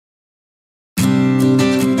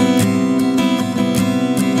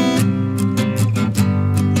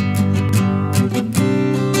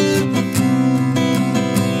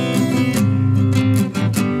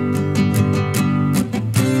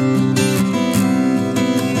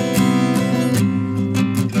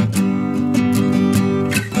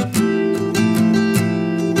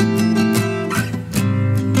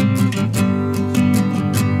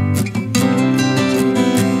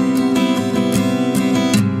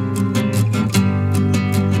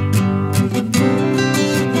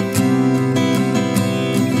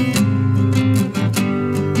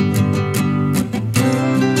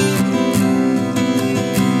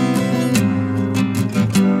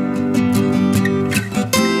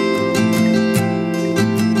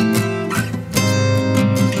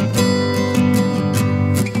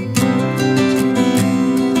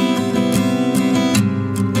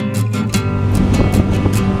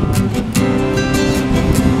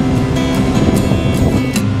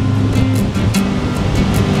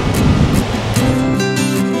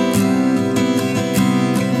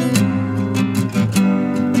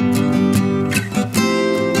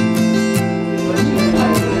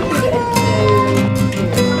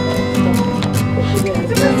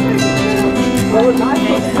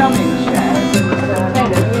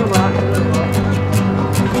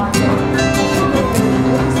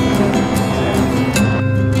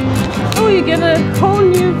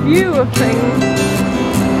view of things.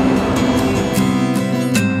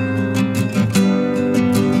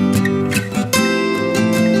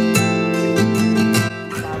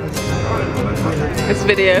 This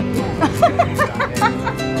video.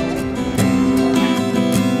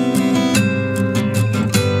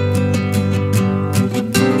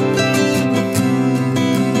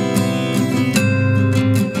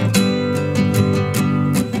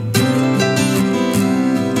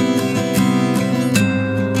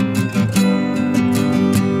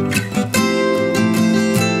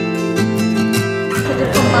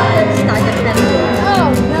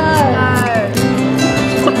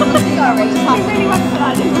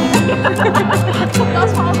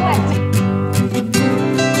 That's what I went.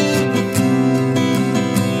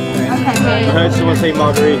 Okay, I heard someone say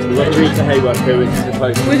margarita. We've got Rita Hayworth here, which is the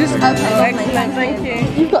closest. We're just excellent, thank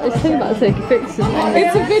you. You've got this thing about taking pictures.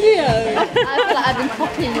 It's a video. I feel like I've been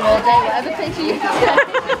copying you all day, whatever picture you have.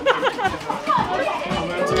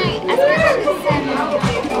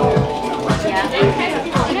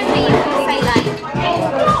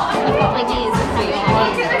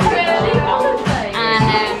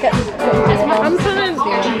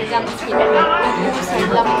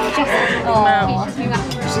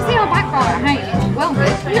 She's in our back row at home. Well good.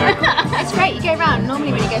 It's great. You go around.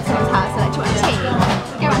 Normally when you go to someone's house, they're like, do you want a tea?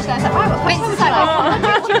 You go around to them, it's like, right, what drink do you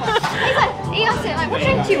want? He asked it, like, what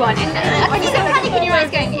drink do you want? And when you get panic in your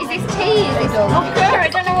eyes going, is this tea? Is this vodka? I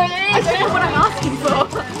don't know what it is. I don't know what I'm asking for.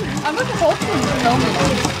 I'm looking forward to filming it.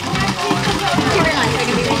 You realise they're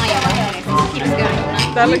going to be lying about this. Keep us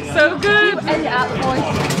going. That looks so good. Edit out the voice.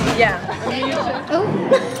 Yeah. Oh.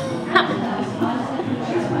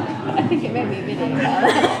 I think it may be a video.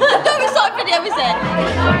 It's not a video, is it?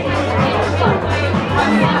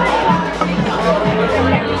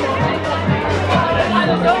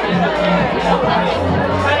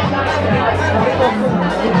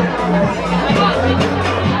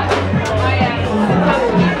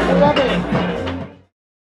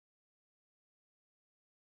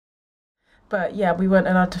 But yeah, we weren't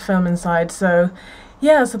allowed to film inside, so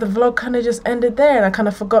yeah, so the vlog kind of just ended there, and I kind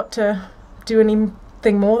of forgot to do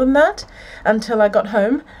anything more than that until I got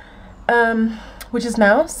home, which is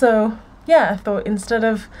now. So yeah, I thought instead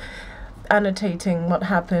of annotating what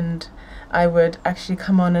happened, I would actually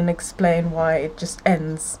come on and explain why it just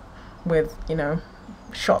ends with, you know,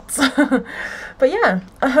 shots. But yeah,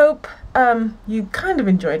 I hope you kind of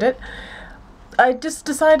enjoyed it. I just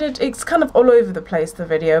decided, it's kind of all over the place, the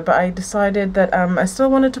video, but I decided that I still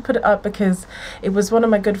wanted to put it up because it was one of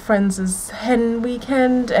my good friends' hen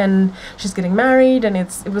weekend, and she's getting married, and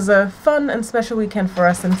it was a fun and special weekend for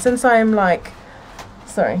us. And since I'm like,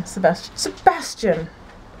 sorry, Sebastian,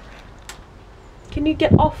 can you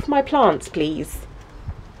get off my plants, please?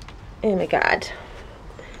 Oh my god.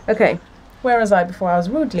 Okay, where was I before I was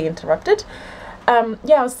rudely interrupted?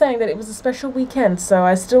 Yeah, I was saying that it was a special weekend, so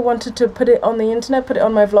I still wanted to put it on the internet, put it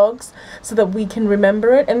on my vlogs, so that we can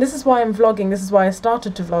remember it. And this is why I'm vlogging, this is why I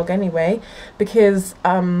started to vlog anyway, because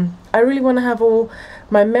I really want to have all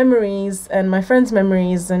my memories and my friends'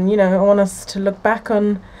 memories, and, you know, I want us to look back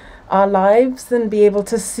on our lives and be able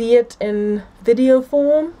to see it in video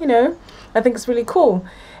form, you know. I think it's really cool.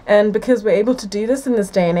 And because we're able to do this in this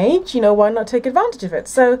day and age, you know, why not take advantage of it?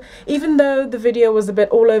 So even though the video was a bit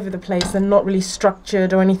all over the place and not really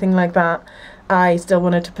structured or anything like that, I still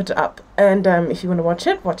wanted to put it up. And if you want to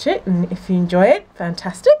watch it, and if you enjoy it,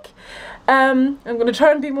 fantastic. I'm going to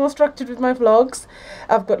try and be more structured with my vlogs.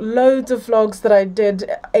 I've got loads of vlogs that I did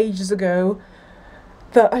ages ago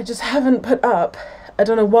that I just haven't put up. I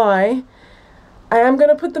don't know why. I am going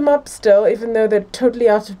to put them up still, even though they're totally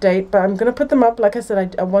out of date, but I'm going to put them up. Like I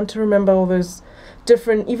said, I want to remember all those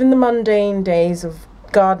different, even the mundane days of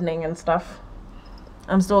gardening and stuff.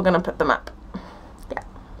 I'm still going to put them up. Yeah.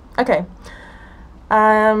 Okay.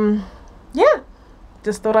 Yeah.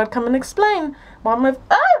 Just thought I'd come and explain why my...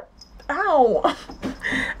 Ah! Ow!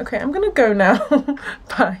 Okay, I'm going to go now.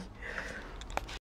 Bye.